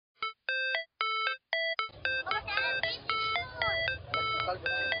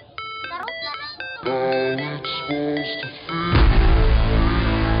Never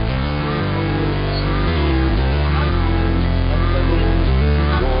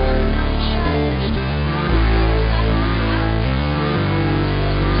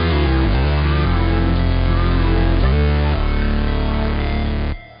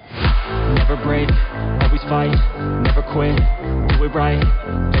break, always fight, never quit, do it right,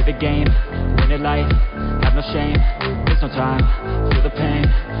 play the game, win it life, have no shame, there's no time, feel the pain,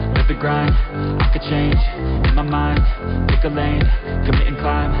 live the grind, I could change, in my mind, pick a lane, commit and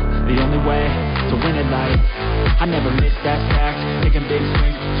climb, the only way to win it life, I never miss that fact, taking big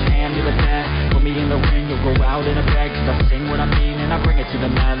swings, hand me the bat, put me in the ring, you'll go out in a bag, cause I sing what I mean and I bring it to the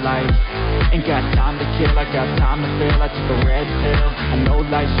mad light, ain't got time to kill, I got time to feel, I took a red pill, I know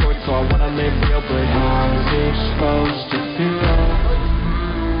life's short so I wanna live real, but I was exposed to feel.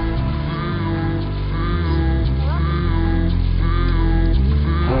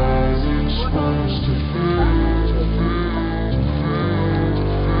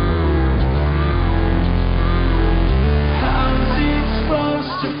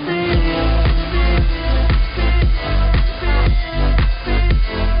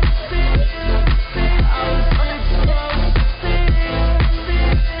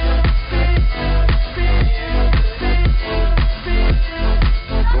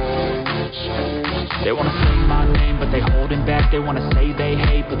 They wanna say my name, but they holding back. They wanna say they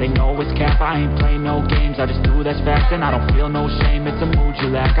hate, but they know it's cap. I ain't play no games, I just do that's fact. And I don't feel no shame, it's a mood you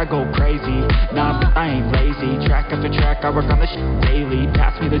lack. I go crazy, nah, but I ain't lazy. Track after track, I work on this shit daily.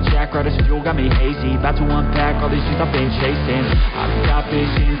 Pass me the jack, right as fuel, got me hazy. About to unpack all these things I've been chasing. I've got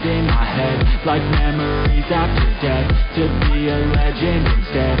visions in my head, like memories after death. To be a legend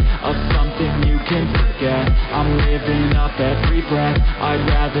instead of something you can forget. I'm living up every breath, I'd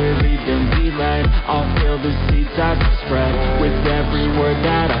rather lead than be led. I'll fill the seats as I spread with every word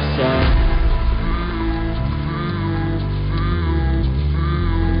that I said.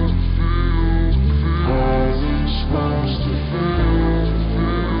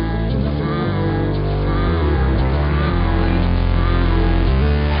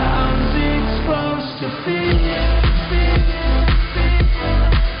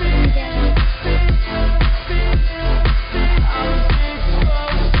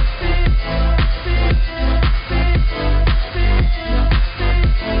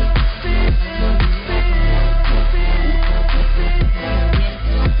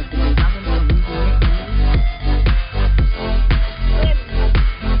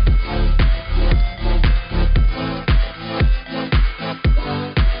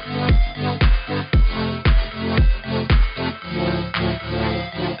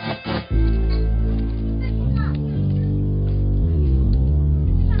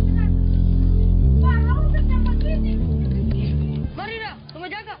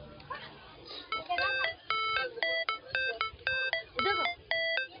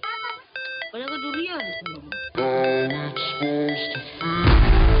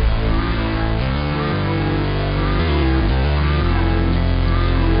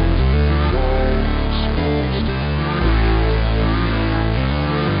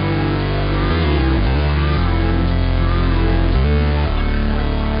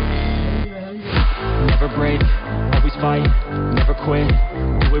 Never break, always fight, never quit,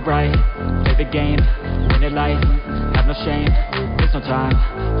 do it right, play the game, win it life, have no shame, there's no time,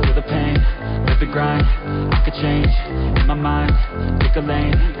 feel the pain, live the grind, I could change, in my mind, pick a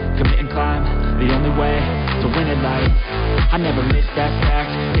lane, commit and climb, the only way to win it life, I never miss that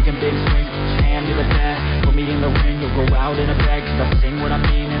fact, taking big swings, hand me the bat, put me in the ring, you'll go out in a bag, cause I sing what I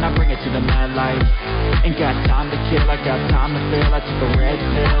mean and I bring it to the mad light, ain't got time to kill, I got time to feel, I took a red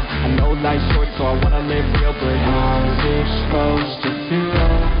pill, I know life's short so I wanna live real, but I was exposed to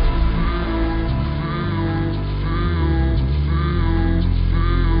feel.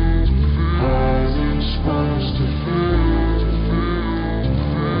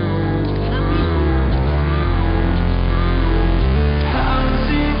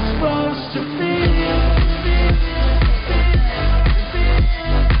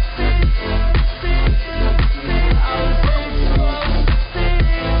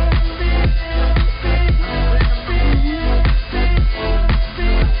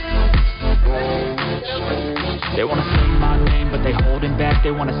 They wanna say my name, but they holding back. They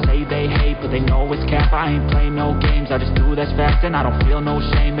wanna say they hate, but they know it's cap. I ain't play no games, I just do that's fact. fact, and I don't feel no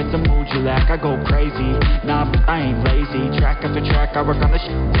shame. It's a mood you lack, I go crazy. Nah, but I ain't lazy. Track after track, I work on this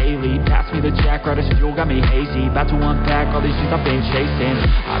shit daily. Pass me the jack, right as fuel, got me hazy. About to unpack all these things I've been chasing.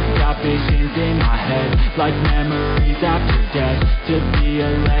 I've got visions in my head, like memories after death. To be a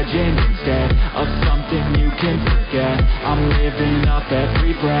legend instead of something you can forget. I'm living up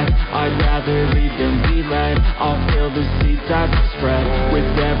every breath, I'd rather lead than be led. I'll fill the seats as I spread, with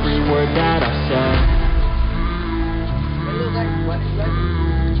every word that I've said. Hello guys, what is that?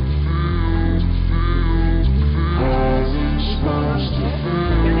 How's it supposed to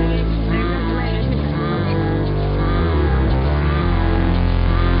feel?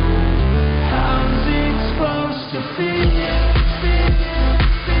 How's it supposed to feel?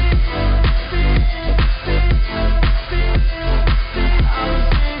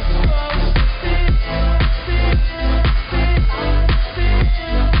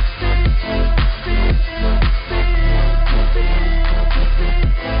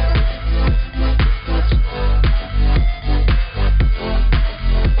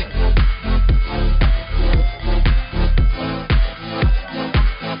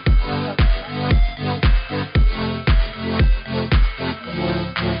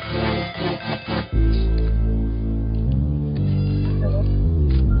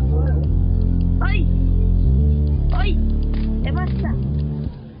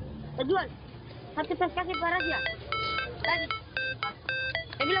 Jual. Satu pes kaki paras ya. Tadi.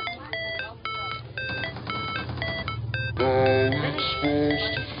 Saya bilang.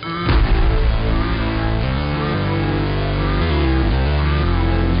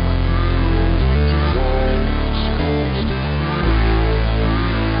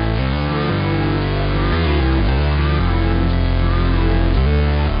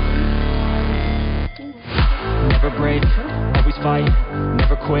 Never break, always fight,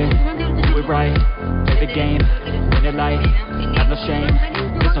 never quit, do it right, play the game, win it light, have no shame,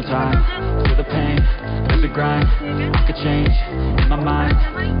 there's no time, feel the pain, there's a grind, I could change, in my mind,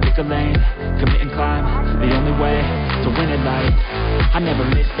 pick a lane, commit and climb, the only way to win it light, I never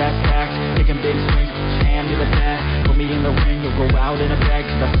miss that fact, taking big swings, hand me the bat, put me in the ring, you'll go out in a bag,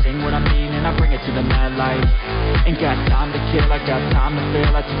 cause I sing what I mean and I bring it to the mad light, ain't got time to kill, I got time to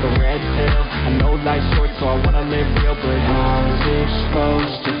feel, I took a red pill, I know life's short so I wanna live real, but how's it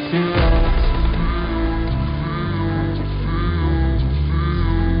supposed to feel?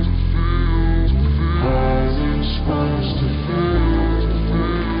 How's it supposed to feel?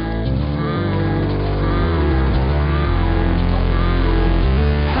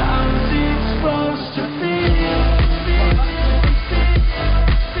 How's it supposed to feel?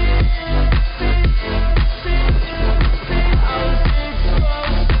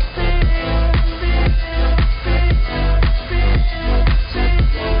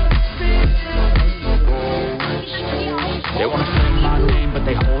 They wanna say my name, but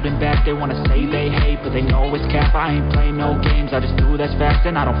they holding back. They wanna say they hate, but they know it's cap. I ain't play no games, I just do that's fast,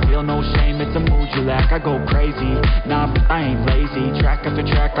 and I don't feel no shame. It's a mood you lack, I go crazy. Nah, but I ain't lazy. Track after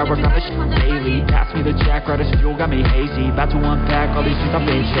track, I work on this shit daily. Pass me the jack, right as fuel, got me hazy. About to unpack all these things I've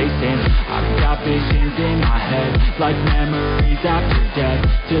been chasing. I've got visions in my head, like memories after death.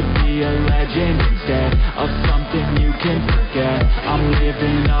 To be a legend instead of something you can forget. I'm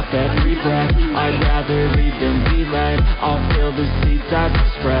living up every breath, I'd rather lead than be led. I'll fill the seats as I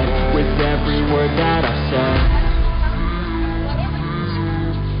spread, with every word that I've said.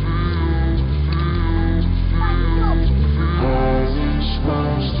 How's it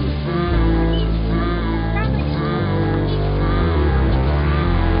supposed to feel?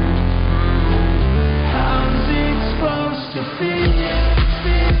 How's it supposed to feel?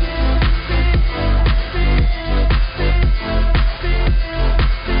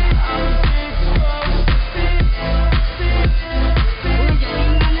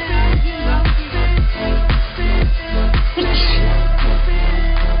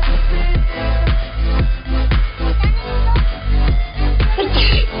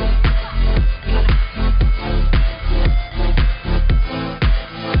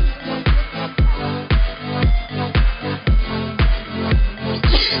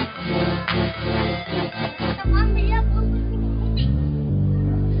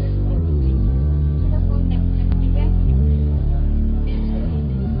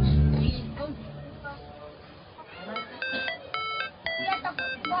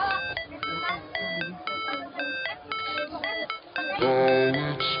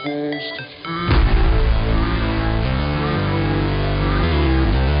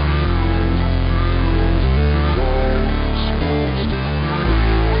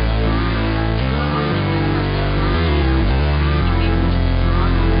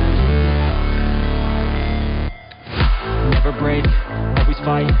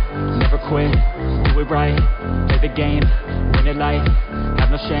 fight, never quit, do it right, play the game, win it life, have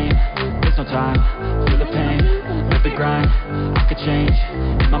no shame, there's no time, feel the pain, live the grind, I could change,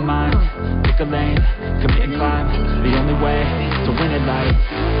 in my mind, pick a lane, commit and climb, the only way to win it life.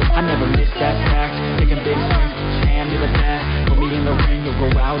 I never miss that fact, taking big swings, hand me the bat, put me in the ring, you'll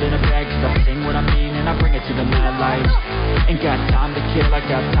go out in a bag, cause I sing what I mean and I bring it to the mad light. Ain't got time to kill, I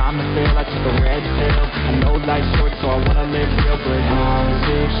got time to feel, I took a red pill, I know life's short so I wanna live real, but how's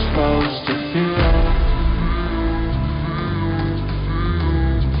it supposed to feel?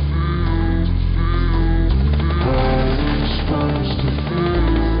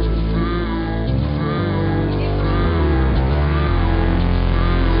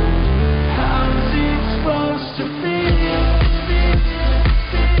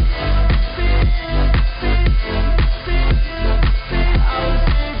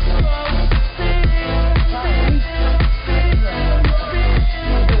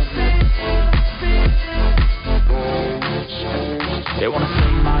 They wanna say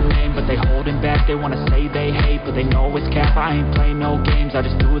my name, but they holding back. They wanna say they hate, but they know it's cap. I ain't play no games, I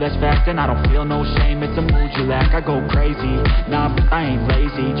just do that's fact. And I don't feel no shame, it's a mood you lack. I go crazy, nah, but I ain't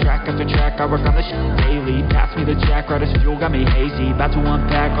lazy. Track after track, I work on this shit daily. Pass me the jack, right as fuel, got me hazy. About to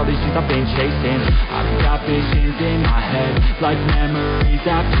unpack all these things I've been chasing. I've got visions in my head, like memories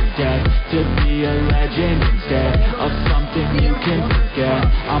after death. To be a legend instead of something you can forget.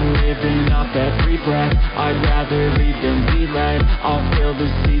 I'm living up every breath, I'd rather lead than be led. I'll fill the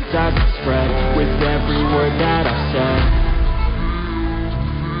seats as I spread with every word that I've said.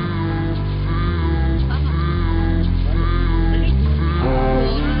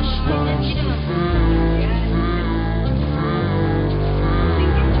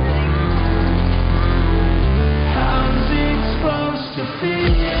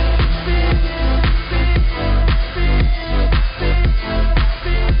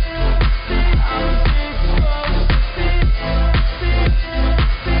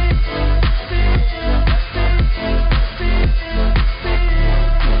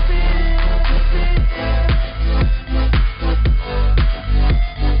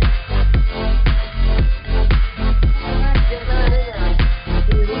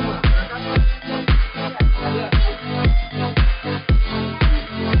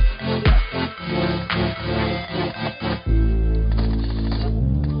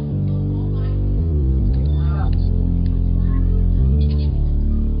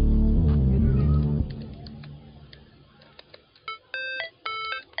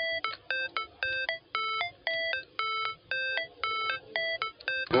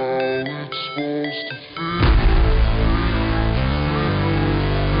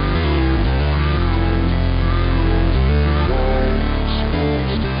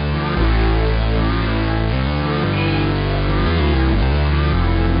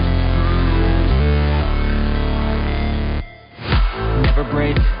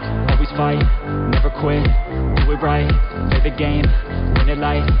 Never quit, do it right, play the game, win it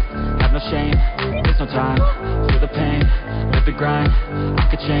life, have no shame, there's no time, feel the pain, live the grind, I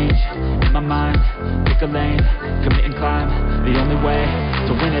could change, in my mind, pick a lane, commit and climb, the only way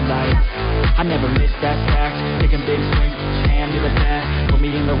to win it life. I never miss that fact, taking big swings, hand me the bat, put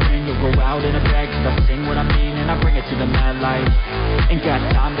me in the ring, you'll go out in a bag, cause I sing what I mean and I bring it to the mad light. Ain't got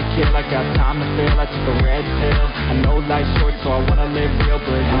time to kill, I got time to feel, I took a red pill, I know life's short so I wanna live real,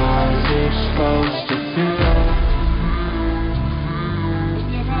 but how's it supposed to feel?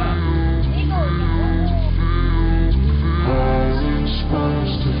 How's it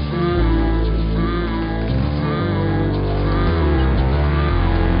supposed to feel?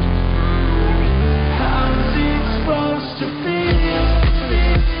 How's it supposed to feel?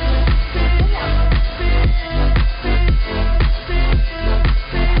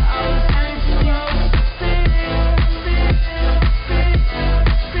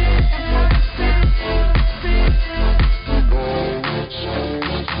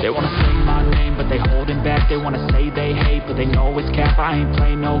 They wanna say my name, but they holding back. They wanna say they hate, but they know it's cap. I ain't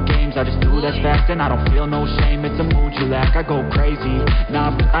play no games, I just do that's fact. And I don't feel no shame, it's a mood you lack. I go crazy, nah,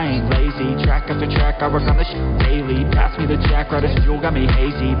 but I ain't lazy. Track after track, I work on this shit daily. Pass me the jack, right as fuel, got me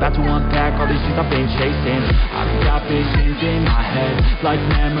hazy. About to unpack all these things I've been chasing. I've got visions in my head, like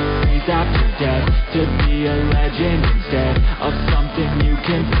memories after death. To be a legend instead of something you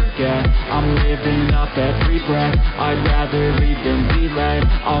can forget. I'm living up every breath, I'd rather lead than be led.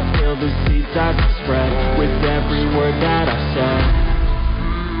 I'll fill the seats as I spread with every word that I've said.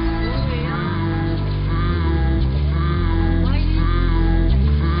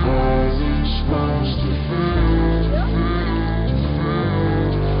 How's it supposed to feel?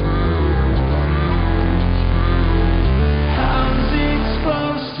 How's it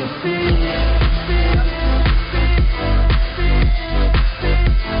supposed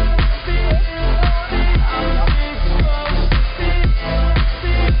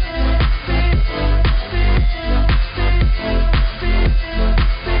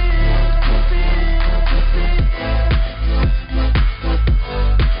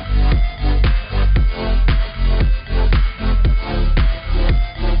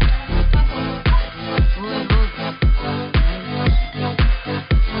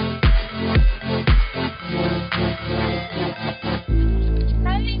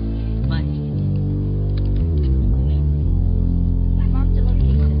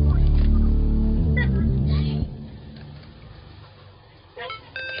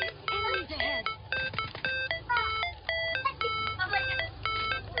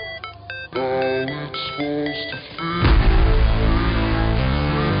Never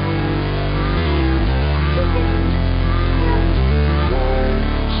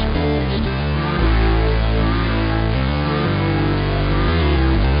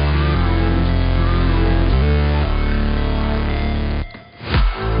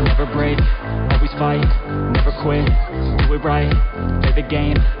break, always fight, never quit, do it right, play the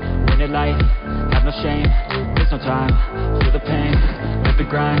game, win it life, have no shame, there's no time, feel the pain, live the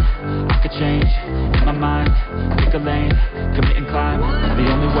grind, I could change, in my mind, pick a lane, commit and climb, the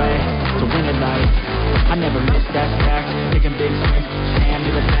only way to win it life, I never miss that fact, taking big swings, hand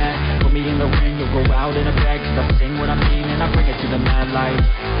me the bat, put me in the ring, you'll go out in a bag, cause I sing what I mean and I bring it to the mad light,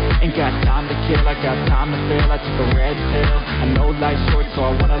 ain't got time to kill, I got time to feel, I took a red pill, I know life's short so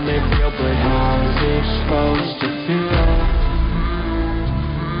I wanna live real, but how's it supposed to feel?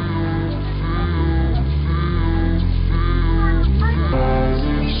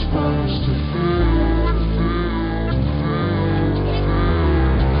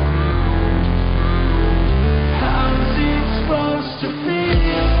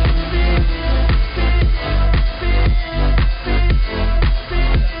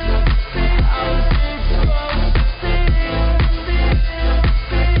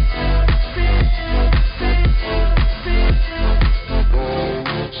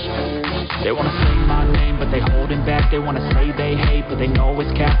 They wanna say my name, but they holding back. They wanna say they hate, but they know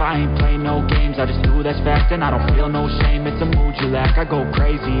it's cap. I ain't play no games, I just do that's fact. And I don't feel no shame, it's a mood you lack. I go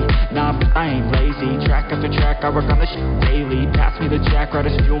crazy, nah, but I ain't lazy. Track after track, I work on this shit daily. Pass me the jack, right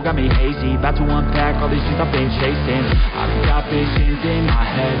as fuel, got me hazy. About to unpack all these things I've been chasing. I've got visions in my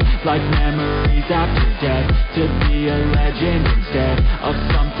head, like memories after death. To be a legend instead of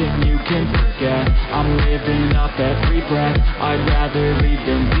something you can forget. I'm living up every breath, I'd rather lead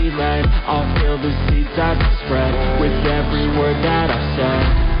than be led. I'll fill the seats I've spread with every word that I've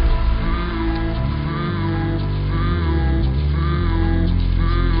said.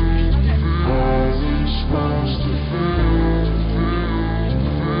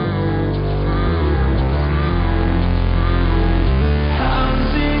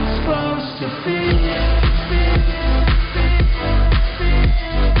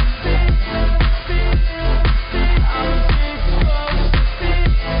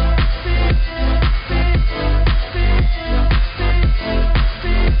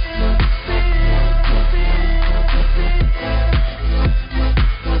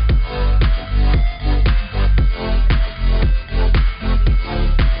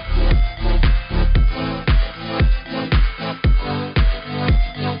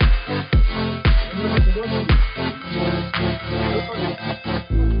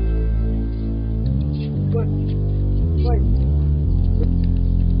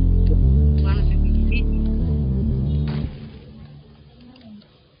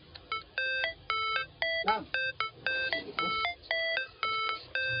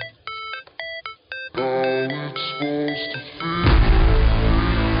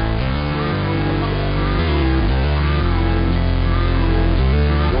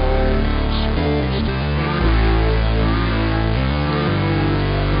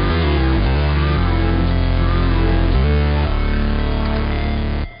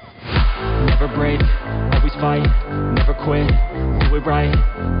 Never break, always fight, never quit, do it right,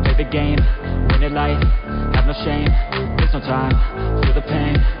 play the game, win it life, have no shame, there's no time, feel the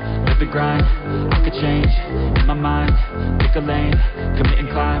pain, live the grind, I could change, in my mind, pick a lane, commit and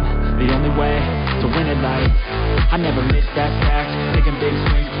climb, the only way to win it life, I never miss that fact, taking big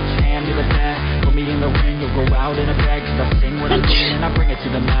swings, hand me the bat, put me in the ring, you'll go out in a bag, cause I sing what I mean and I bring it to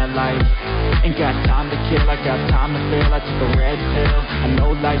the mad light, ain't got time to kill, I got time to feel, I took a red pill, I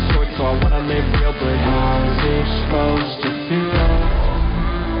know life's short so I wanna live real, but how's it supposed to feel?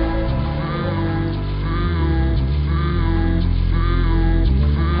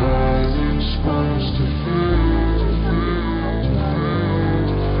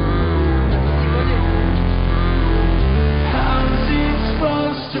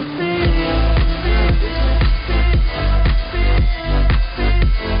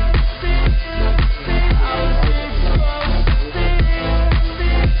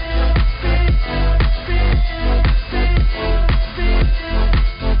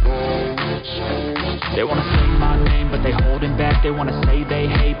 They wanna say my name, but they holding back. They wanna say they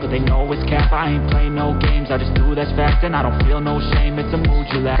hate, but they know it's cap. I ain't play no games, I just do that's fact. And I don't feel no shame, it's a mood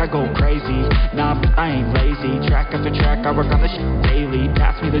you lack. I go crazy, nah, but I ain't lazy. Track after track, I work on this shit daily.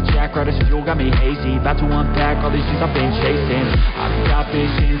 Pass me the jack, right as fuel, got me hazy. About to unpack all these things I've been chasing. I've got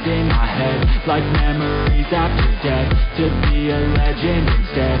visions in my head, like memories after death. To be a legend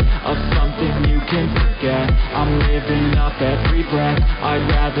instead of something you can forget. I'm living up every breath. I'd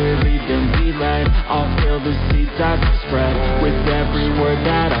rather lead than be led. I'll fill the seats as I spread with every word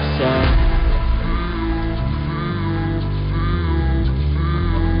that I said.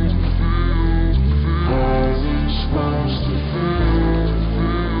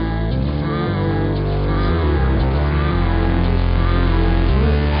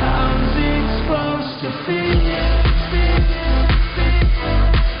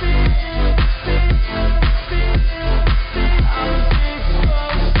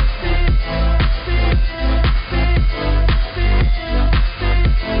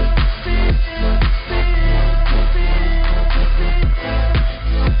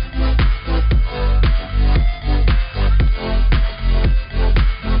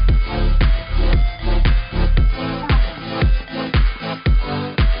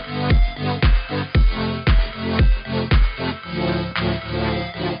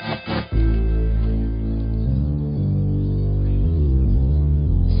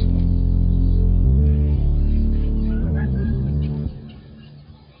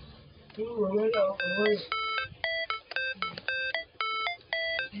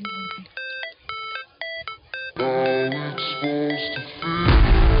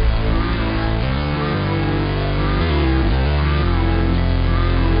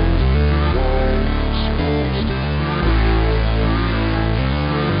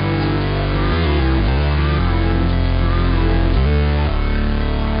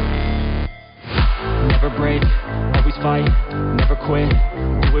 Never break, always fight, never quit,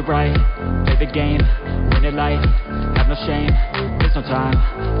 do it right, play the game, win it life, have no shame, there's no time,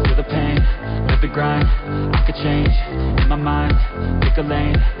 feel the pain, live the grind, I could change, in my mind, pick a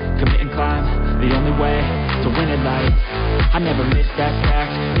lane, commit and climb, the only way to win it life, I never miss that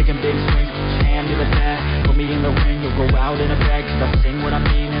fact, taking big swings, put your hand to the bat, put me in the ring, you'll go out in a bag, cause I sing what I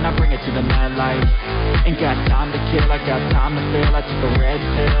mean and I bring it to the mad light, ain't got time to kill, I got time to feel, I took the red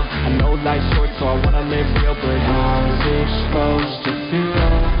pill, I know life's short so I wanna live real, but how's it supposed to feel?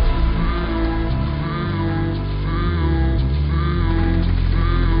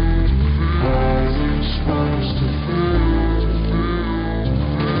 How's it supposed to feel?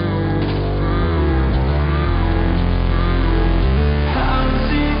 How's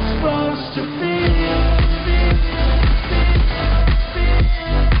it supposed to feel?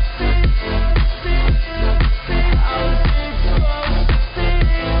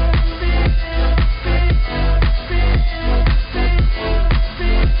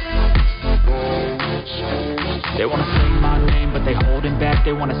 They wanna say my name, but they holding back.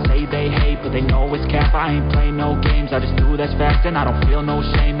 They wanna say they hate, but they know it's cap. I ain't play no games, I just do that's fact. And I don't feel no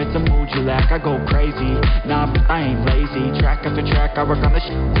shame, it's a mood you lack. I go crazy, nah, but I ain't lazy. Track after track, I work on this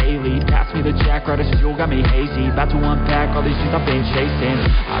shit daily. Pass me the jack, right as fuel, got me hazy. About to unpack all these things I've been chasing.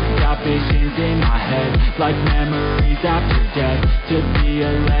 I've got visions in my head, like memories after death. To be a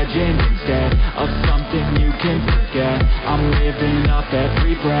legend instead of something you can forget. I'm living up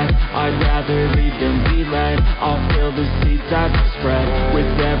every breath, I'd rather lead than be led. I'll fill the seats as I spread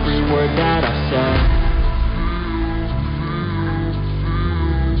with every word that I said.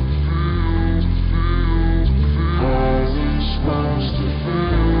 How's it supposed to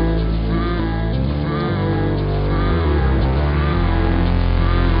feel?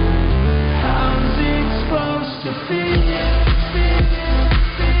 How's it supposed to feel?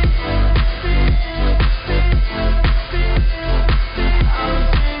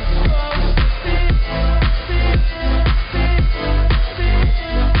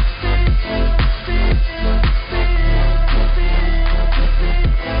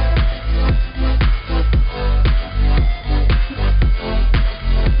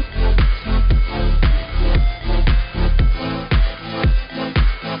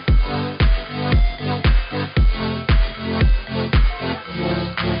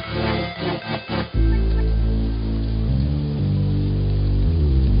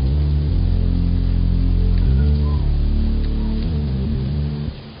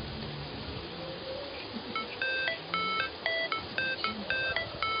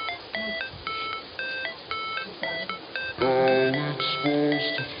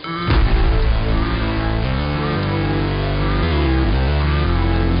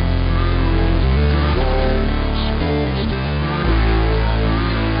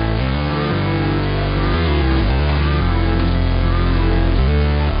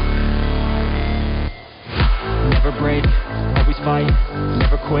 Never break, always fight,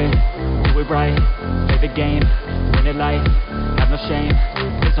 never quit, do it right, play the game, win it life, have no shame,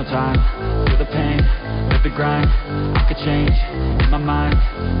 there's no time, feel the pain, live the grind, I could change, in my mind,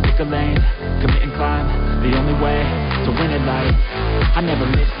 pick a lane, commit and climb, the only way to win it life, I never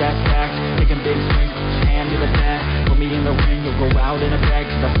miss that fact, taking big swings, put your hand to the bat,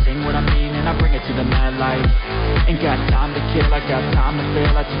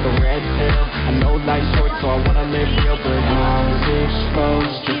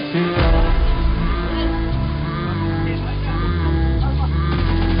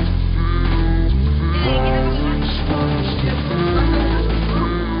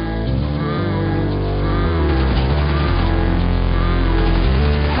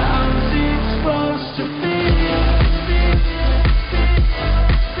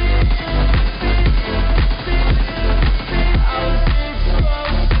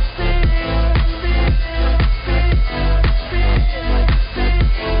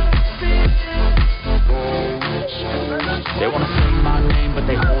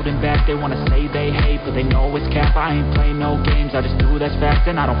 They wanna say they hate, but they know it's cap. I ain't play no games, I just do that's fact.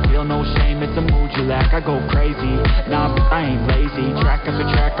 And I don't feel no shame, it's a mood you lack. I go crazy, nah, but I ain't lazy. Track after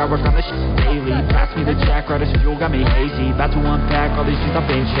track, I work on this shit daily. Pass me the jack, right as fuel, got me hazy. About to unpack all these things I've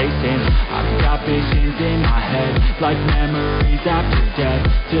been chasing. I've got visions in my head, like memories after death.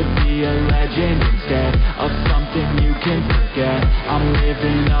 To be a legend instead of something you can forget. I'm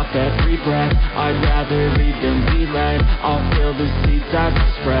living up every breath, I'd rather lead than be led. I'll fill the seats as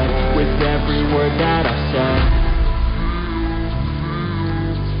I spread, with every word that I've said.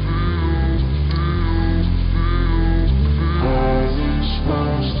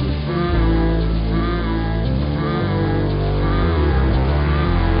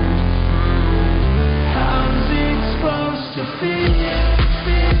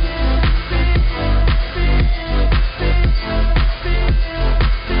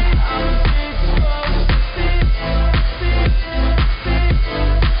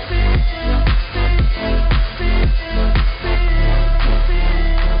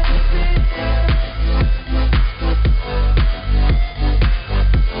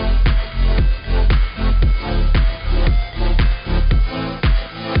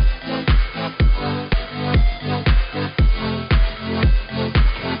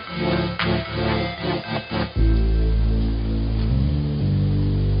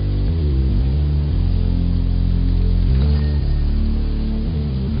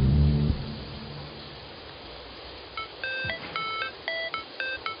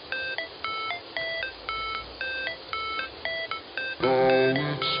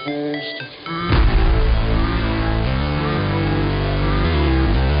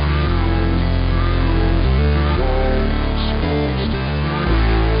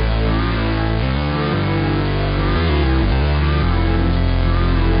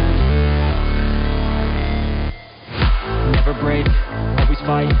 Never break, always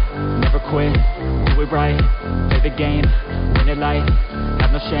fight, never quit, do it right, play the game, win it life,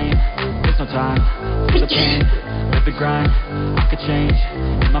 have no shame, there's no time, feel the pain, live the grind, I could change,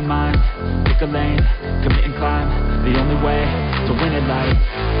 in my mind, pick a lane, commit and climb, the only way to win it life.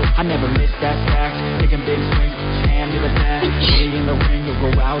 I never miss that fact, taking big swings, hand me the bat, me in the ring, you'll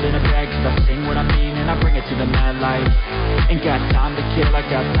go out in a bag, cause I sing what I mean and I bring it to the mad light. Ain't got time to kill, I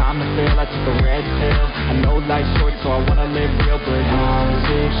got time to feel, I took a red pill, I know life's short so I wanna live real, but how's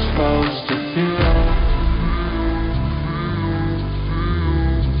it supposed to feel?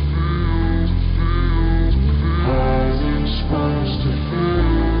 How's it supposed to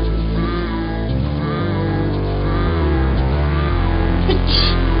feel?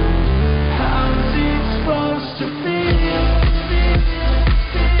 How's it supposed to feel?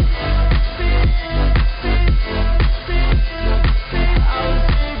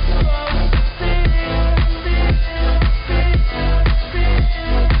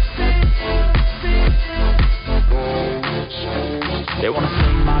 They wanna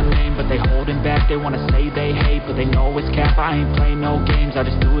say my name, but they holding back. They wanna say they hate, but they know it's cap. I ain't play no games, I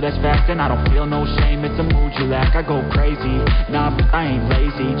just do that's fact. And I don't feel no shame, it's a mood you lack. I go crazy, nah, but I ain't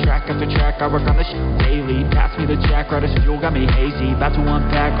lazy. Track after track, I work on this shit daily. Pass me the jack, right as fuel, got me hazy. About to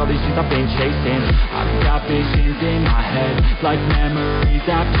unpack all these things I've been chasing. I've got visions in my head, like memories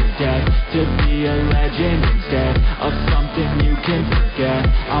after death. To be a legend instead of something you can forget.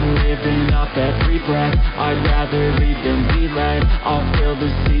 I'm living up every breath, I'd rather lead than be led. I'll fill the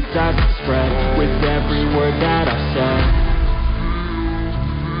seats as I spread, with every word that I've said.